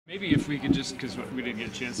Maybe if we could just, because we didn't get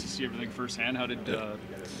a chance to see everything firsthand, how did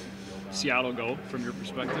Seattle go from your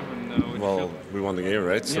perspective? And Well, we won the game,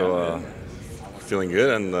 right? So feeling good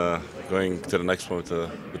and going to the next one with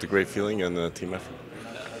a great feeling and a team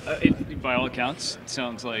effort. By all accounts, it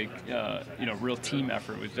sounds like real team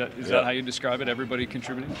effort. Is that how you describe it? Everybody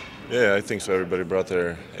contributing? Yeah, I think so. Everybody brought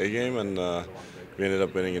their A game, and we ended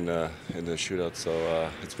up winning in the shootout. So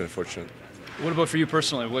it's been fortunate. What about for you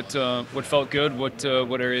personally? What felt good? What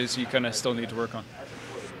areas you kind of still need to work on?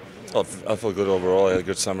 Well, I feel good overall. I had a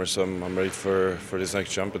good summer, so I'm ready for this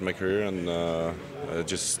next jump in my career, and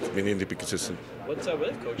we need to be consistent. What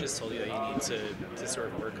have coaches told you that you need to sort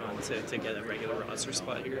of work on to get a regular roster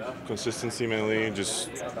spot here? Consistency mainly.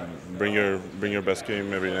 Just bring your best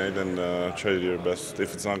game every night and try to do your best.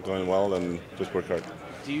 If it's not going well, then just work hard.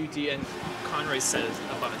 And Conroy said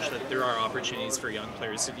a bunch that there are opportunities for young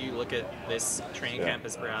players. So do you look at this training camp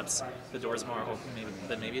as perhaps the door's more open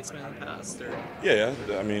than maybe it's been in the past? Or? Yeah.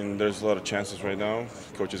 I mean, there's a lot of chances right now.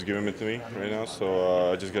 Coach is giving it to me right now,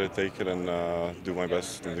 so I just got to take it and do my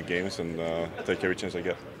best in the games and take every chance I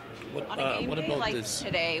get. On a game day like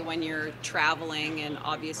today, when you're traveling and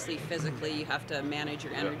obviously physically you have to manage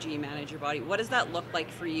your energy, manage your body, what does that look like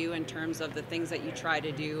for you in terms of the things that you try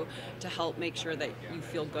to do to help make sure that you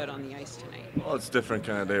feel good on the ice tonight? Well, it's a different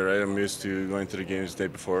kind of day, right? I'm used to going to the games the day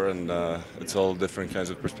before, and it's all different kinds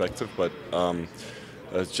of perspective, but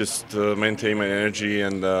it's just maintain my energy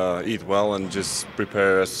and eat well and just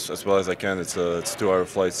prepare as well as I can. It's a 2-hour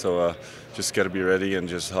flight, so just got to be ready and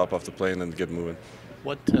just hop off the plane and get moving.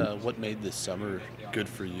 What made this summer good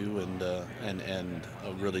for you and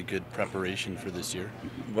a really good preparation for this year?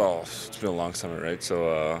 Well, it's been a long summer, right?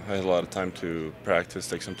 So I had a lot of time to practice,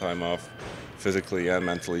 take some time off, physically and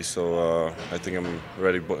mentally. So I think I'm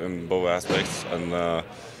ready in both aspects. And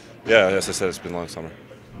as I said, it's been a long summer.